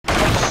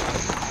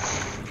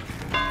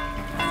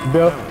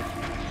Bill,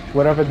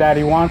 whatever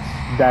daddy wants,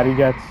 daddy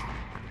gets.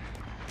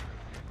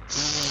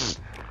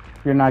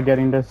 You're not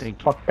getting this.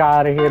 Fuck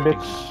out of here,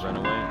 bitch. Run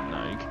away?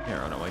 No, you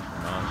can't run away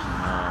from us.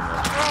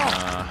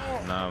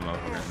 No,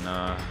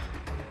 motherfucker.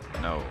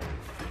 No.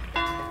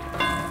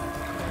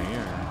 Come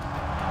here.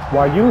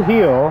 While you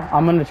heal,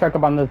 I'm gonna check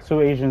up on the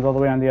two Asians all the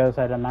way on the other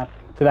side of the map.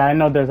 Because I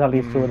know there's at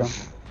least two of them.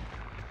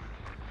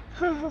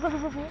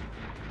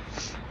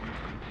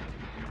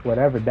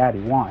 Whatever daddy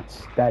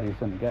wants, daddy's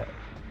gonna get.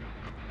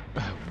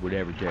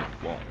 Whatever daddy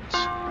wants,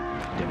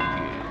 daddy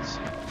gets.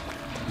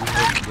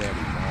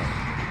 Whatever daddy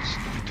wants,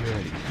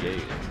 daddy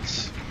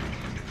gets.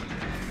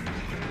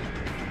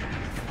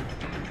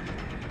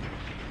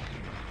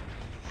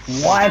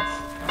 What?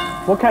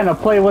 What kind of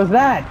play was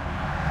that?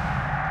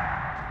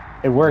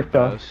 It worked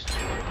though.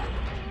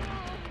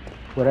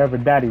 Whatever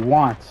daddy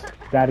wants,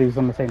 daddy's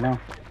gonna say no.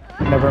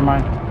 Never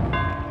mind.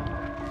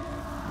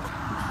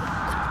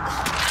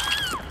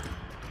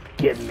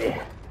 Get me.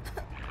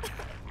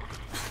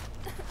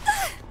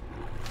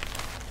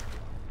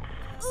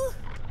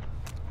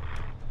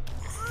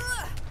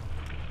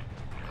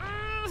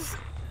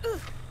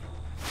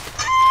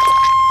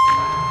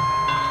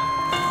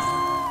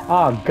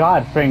 Oh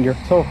god, Fang, you're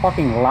so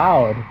fucking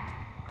loud.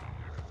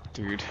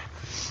 Dude,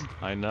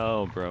 I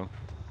know, bro.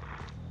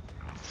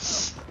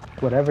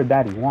 Whatever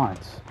daddy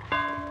wants.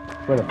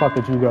 Where the fuck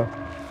did you go?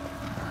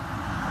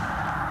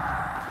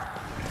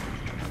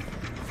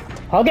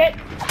 Hug it!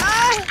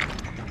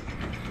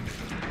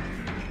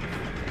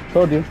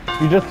 Told you.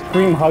 You just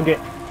scream hug it,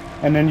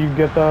 and then you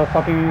get the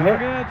fucking hit.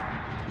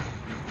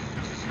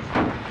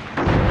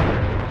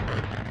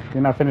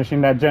 You're not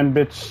finishing that gen,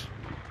 bitch.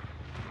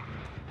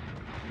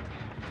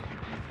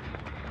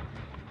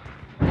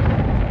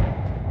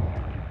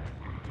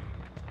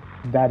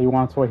 Daddy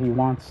wants what he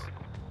wants.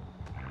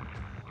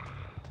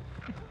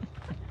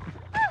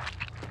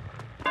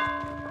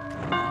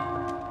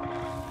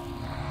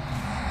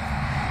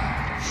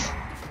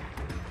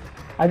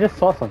 I just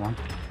saw someone.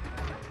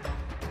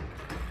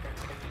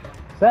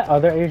 Is that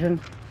other Asian?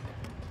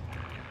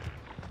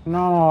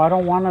 No, I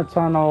don't want a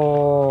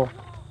tunnel.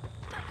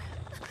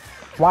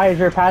 Why is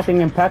your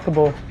passing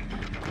impeccable?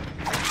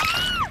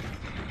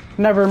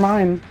 Never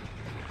mind.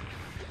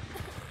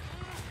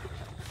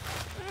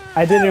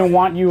 I didn't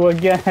want you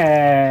again. It's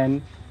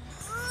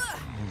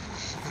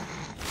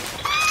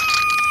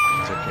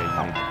okay,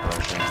 you need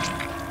depression.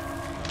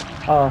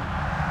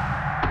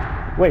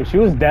 Wait, she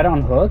was dead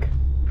on hook?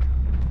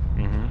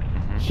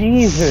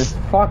 Jesus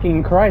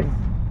fucking Christ.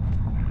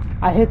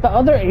 I hit the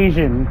other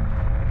Asian.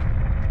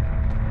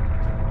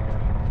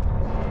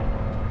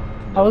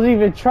 I was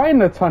even trying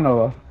to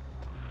tunnel.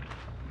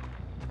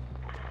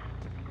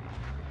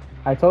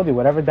 I told you,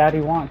 whatever daddy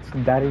wants,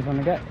 daddy's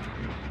gonna get.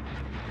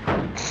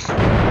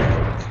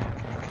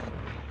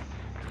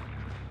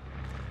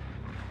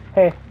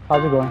 Hey,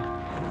 how's it going?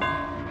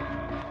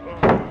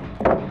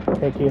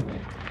 Thank you.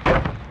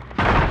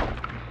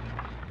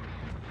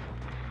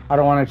 I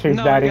don't want to chase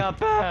daddy. No, I got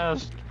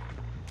passed.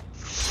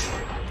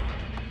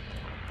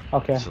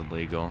 Okay. It's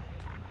illegal.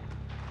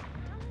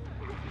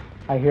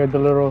 I hear the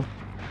little...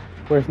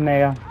 Where's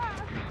Naya?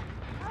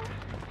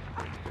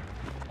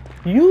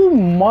 You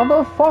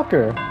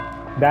motherfucker!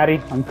 Daddy,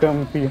 I'm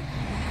coming for you.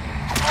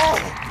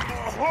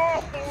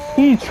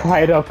 He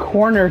tried to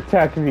corner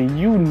tech me.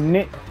 You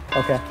nit.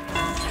 Okay.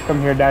 Come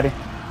here, daddy.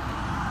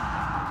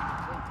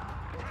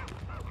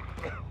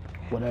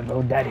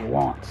 Whatever daddy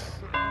wants.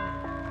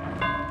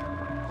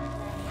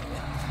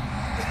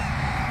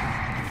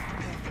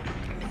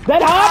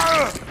 That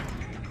hot?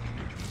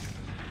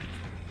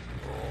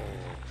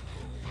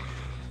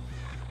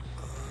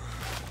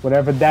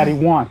 Whatever daddy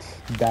wants,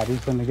 daddy's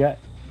gonna get.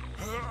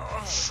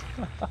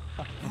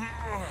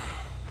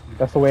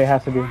 That's the way it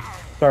has to be.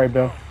 Sorry,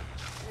 Bill.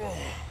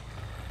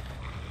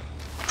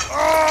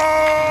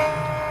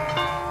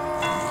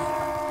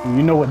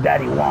 You know what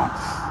daddy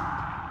wants.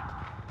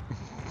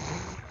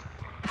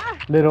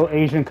 Little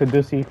Asian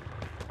Caducee.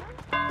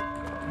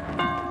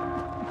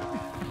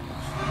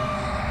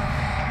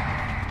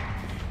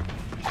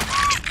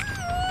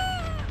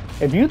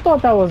 If you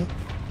thought that was...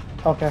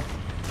 Okay.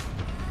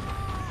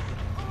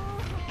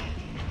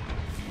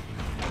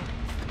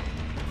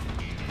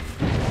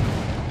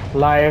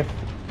 Live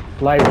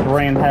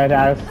brain head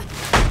ass.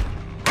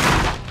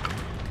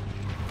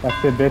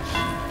 That's it, bitch.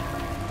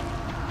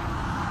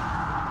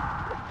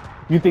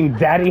 You think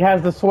daddy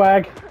has the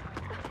swag?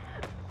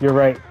 You're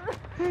right.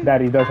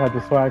 Daddy does have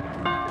the swag.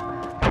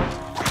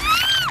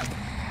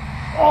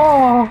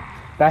 Oh!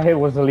 That hit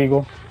was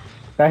illegal.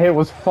 That hit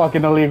was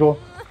fucking illegal.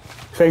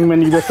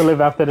 Fangman, you get to live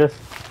after this.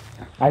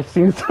 I've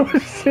seen some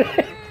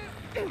shit.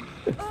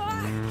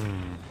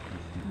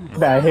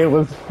 That hit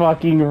was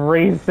fucking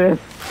racist.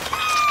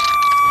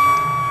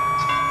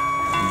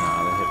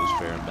 Nah, that hit was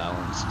fair and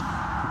balanced.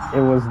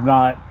 It was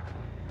not.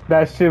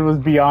 That shit was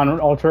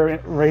beyond ultra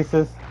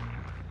racist.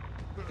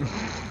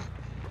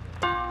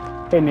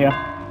 Hey Nia,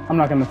 I'm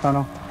not gonna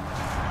tunnel.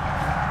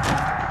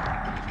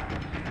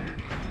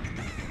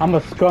 I'm a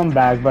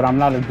scumbag, but I'm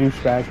not a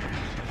douchebag.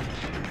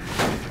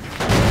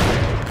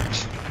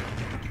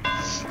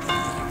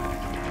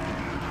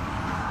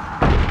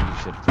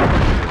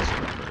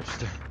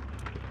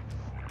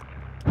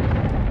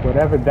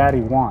 Whatever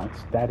Daddy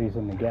wants, Daddy's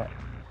gonna get.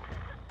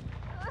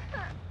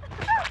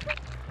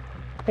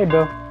 Hey,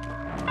 Bill.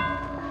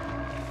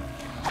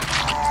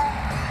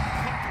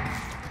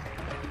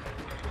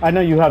 I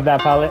know you have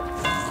that pallet.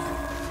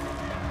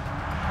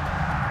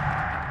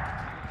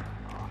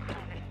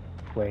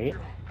 Wait,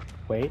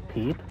 wait,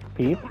 peep,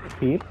 peep,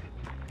 peep.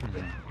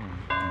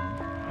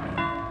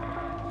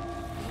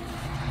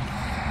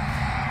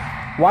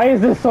 Why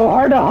is this so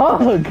hard to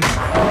hug?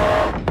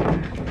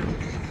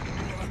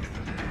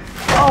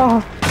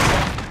 Oh,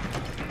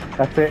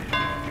 that's it.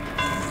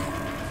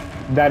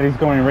 Daddy's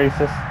going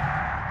racist.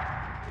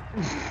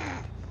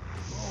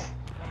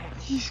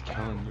 He's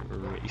calling you a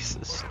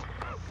racist.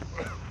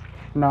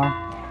 No.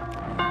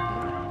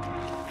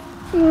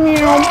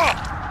 Meow.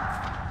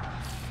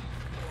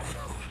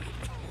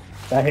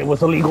 That hit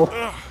was illegal.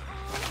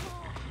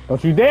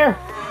 Don't you dare!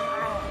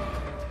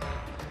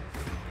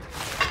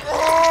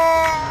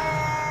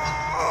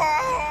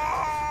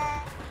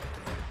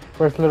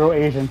 Where's little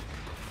Asian?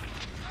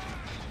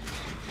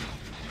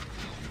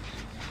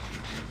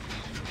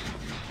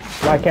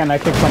 Why can't I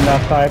kick from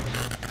that side?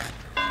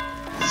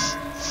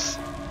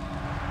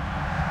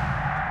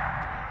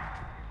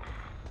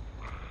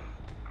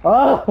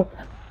 Oh!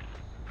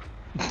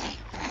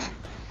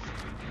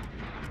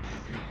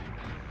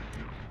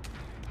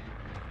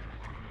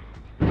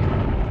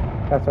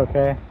 That's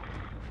okay.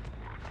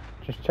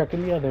 Just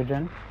checking the other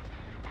gen.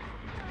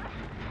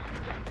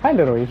 Hi,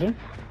 little Asian.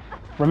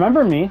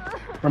 Remember me?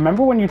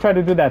 Remember when you tried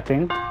to do that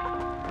thing?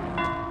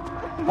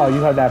 Oh,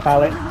 you have that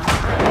pallet?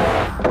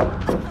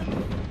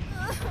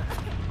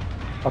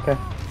 Okay.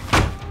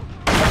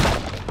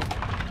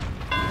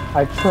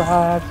 I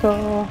tried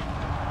so...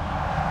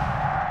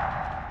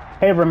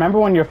 Hey, remember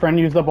when your friend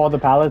used up all the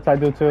pallets? I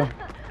do too.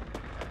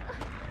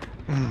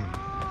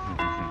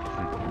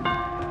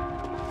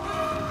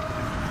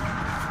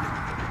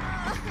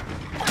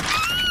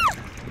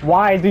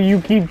 Why do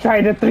you keep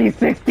trying to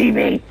 360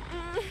 me?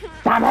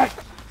 Stop it!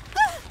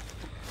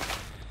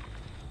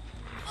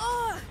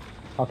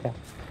 Okay.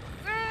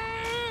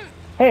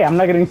 Hey, I'm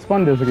not getting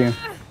spun this game.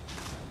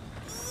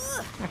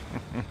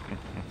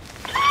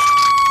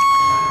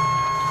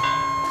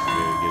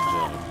 Good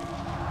job.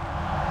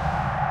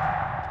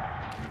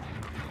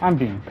 I'm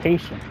being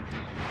patient.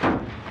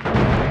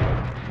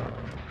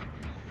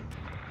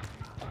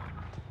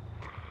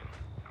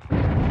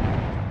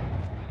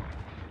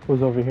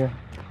 Who's over here?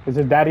 Is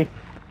it Daddy?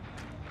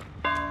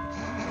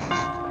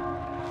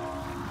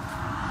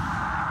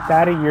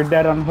 Daddy, you're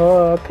dead on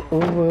hook.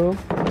 Ooh.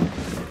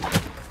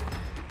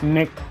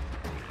 Nick,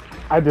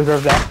 I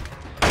deserve that.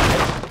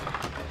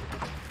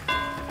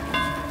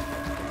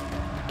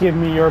 Give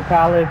me your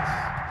pallets.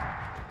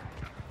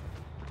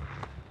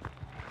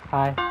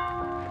 Hi.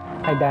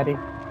 Hi, Daddy.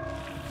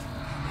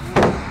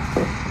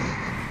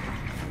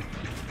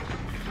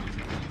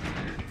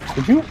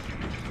 Did you?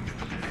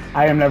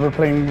 I am never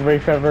playing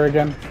Wraith ever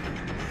again.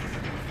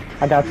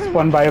 I got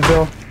spun by a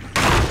bill.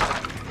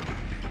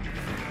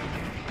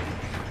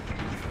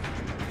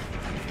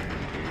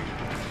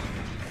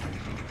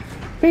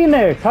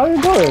 Phoenix, how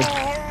you doing?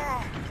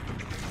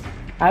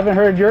 I haven't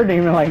heard your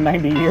name in like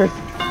 90 years.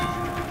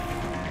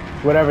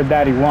 Whatever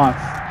Daddy wants,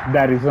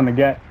 Daddy's gonna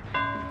get.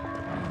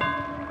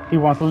 He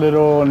wants a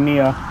little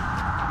Nia.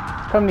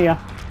 Come, Nia.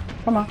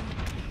 Come on.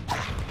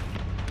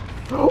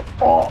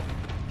 Oh!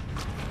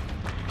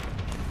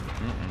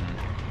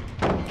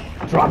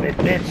 Drop it,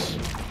 bitch!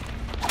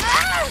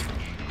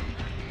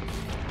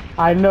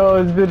 I know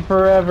it's been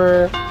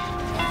forever.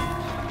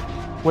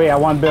 Wait, I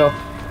want Bill.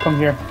 Come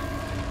here.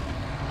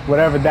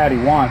 Whatever Daddy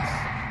wants,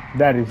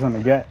 Daddy's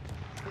gonna get.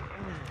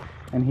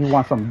 And he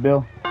wants some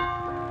Bill.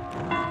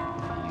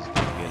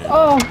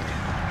 Oh!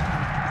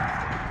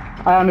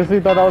 I honestly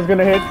thought I was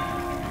gonna hit.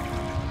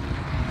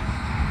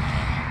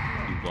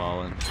 You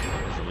balling.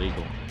 That was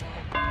illegal.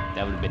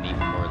 That would have been even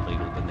more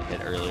illegal than the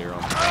hit earlier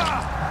on the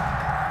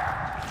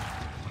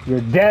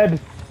game. You're dead,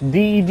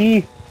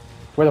 DED.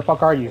 Where the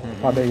fuck are you?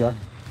 Oh, there you are.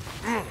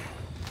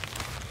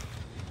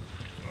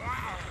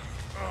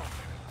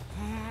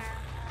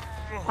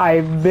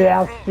 I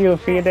missed you,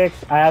 Phoenix.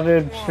 I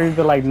haven't streamed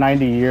in like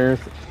 90 years,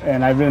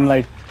 and I've been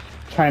like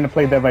trying to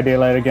play Dead by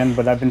Daylight again,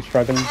 but I've been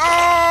struggling.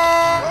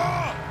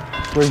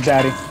 Where's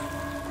Daddy?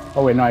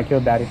 Oh wait, no, I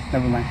killed Daddy.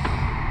 Never mind. I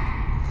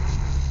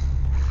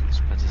was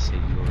about to say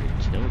you already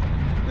killed him.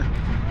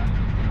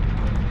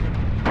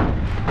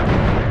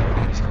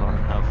 He's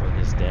calling out for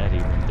his daddy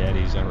when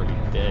Daddy's already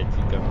dead.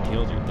 You come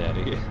killed your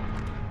daddy.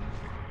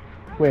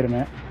 Wait a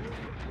minute.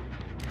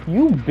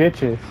 You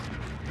bitches.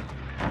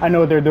 I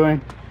know what they're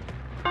doing.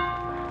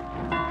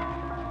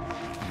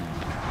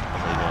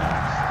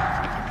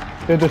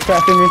 They're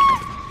distracting me.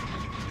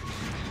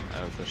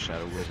 Out of the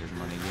Shadow Wizard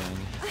money gang.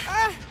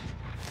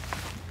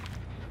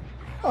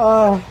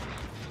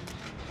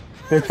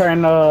 They're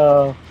trying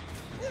to...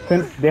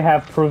 They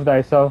have proved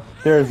thyself.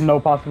 There is no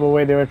possible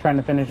way they were trying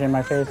to finish in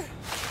my face.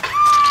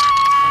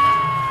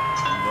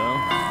 No,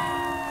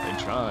 they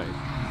tried.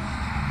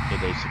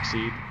 Did they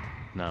succeed?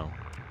 No.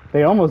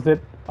 They almost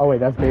did. Oh wait,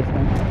 that's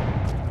basement.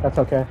 That's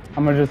okay.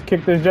 I'm gonna just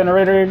kick this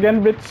generator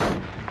again, bitch.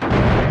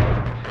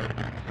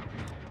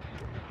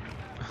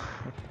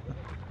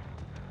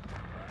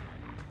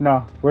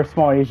 No, we're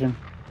small Asian.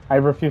 I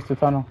refuse to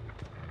tunnel.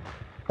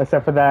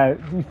 Except for that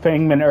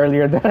Fangman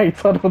earlier that I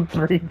tunneled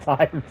 3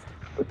 times.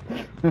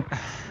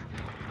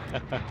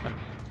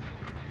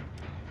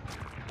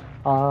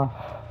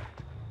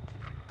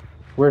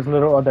 Where's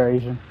little other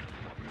Asian?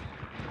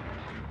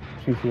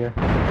 She's here.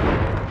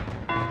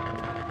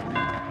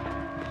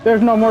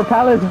 There's no more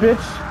pallets,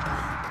 bitch!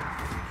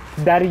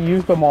 Daddy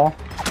used them all.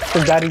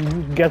 So Daddy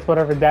gets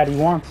whatever Daddy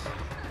wants.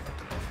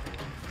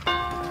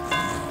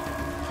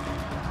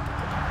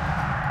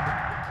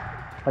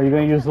 Are you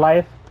gonna use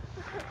life?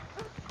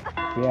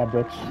 Yeah,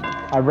 bitch.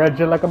 I read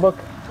you like a book.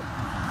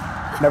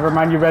 Never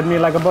mind, you read me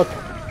like a book.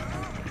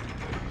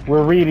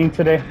 We're reading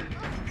today.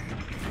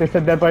 They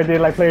said Dead by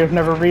Daylight players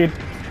never read.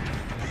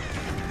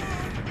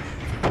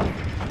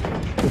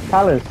 This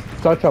palace,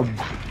 such a...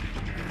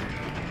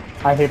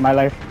 I hate my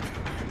life.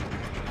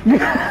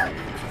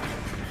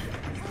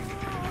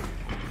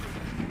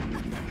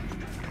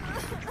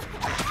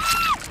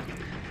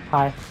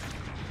 Hi.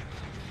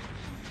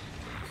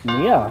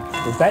 Mia,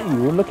 is that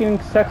you looking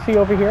sexy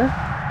over here?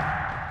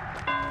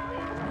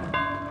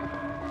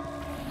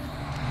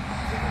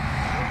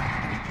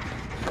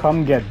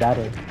 Come get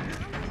daddy.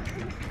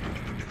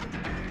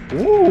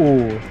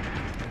 Ooh.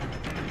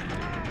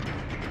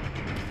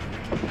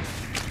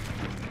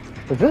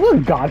 Is this a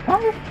god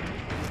power?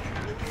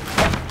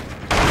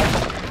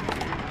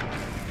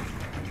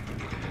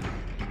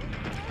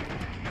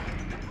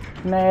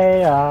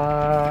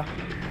 Maya.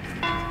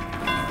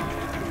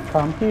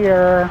 Come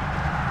here.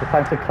 It's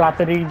time to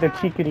clappity the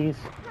cheekities.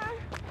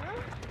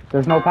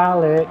 There's no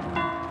pallet.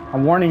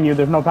 I'm warning you,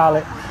 there's no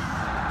pallet.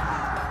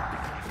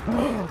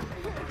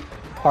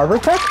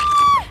 Harvester?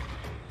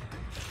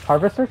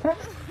 Harvester tech?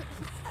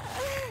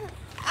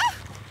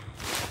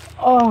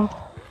 Oh.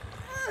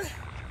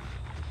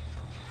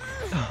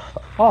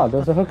 Oh,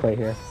 there's a hook right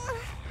here.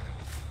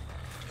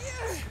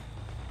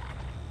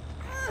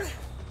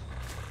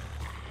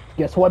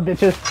 Guess what,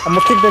 bitches? I'm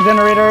gonna kick the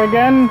generator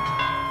again.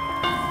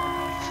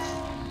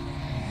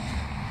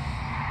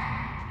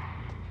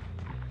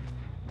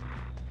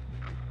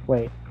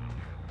 Wait.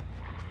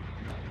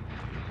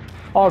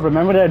 Oh,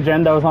 remember that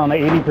gen that was on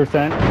like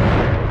 80%?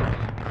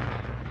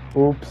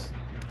 Oops.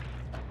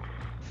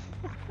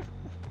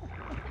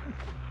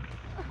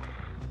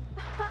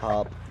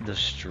 Pop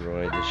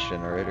destroy this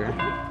generator.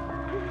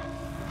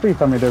 Please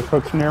tell me there's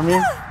hooks near me.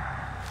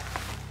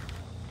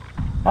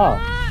 Oh.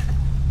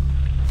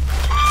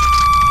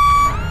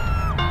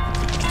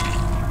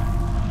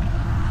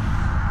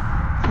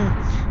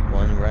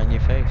 One right in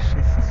your face.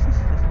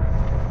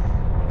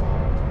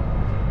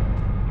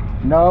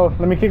 No,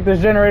 let me kick this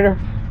generator.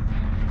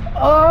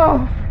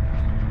 Oh!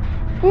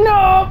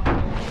 No!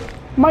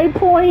 My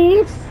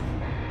points!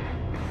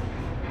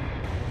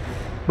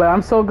 But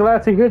I'm so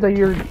glad to hear that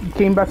you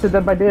came back to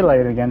Dead by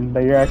Daylight again.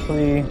 That you're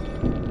actually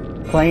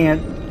playing it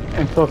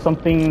until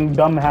something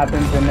dumb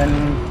happens and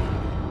then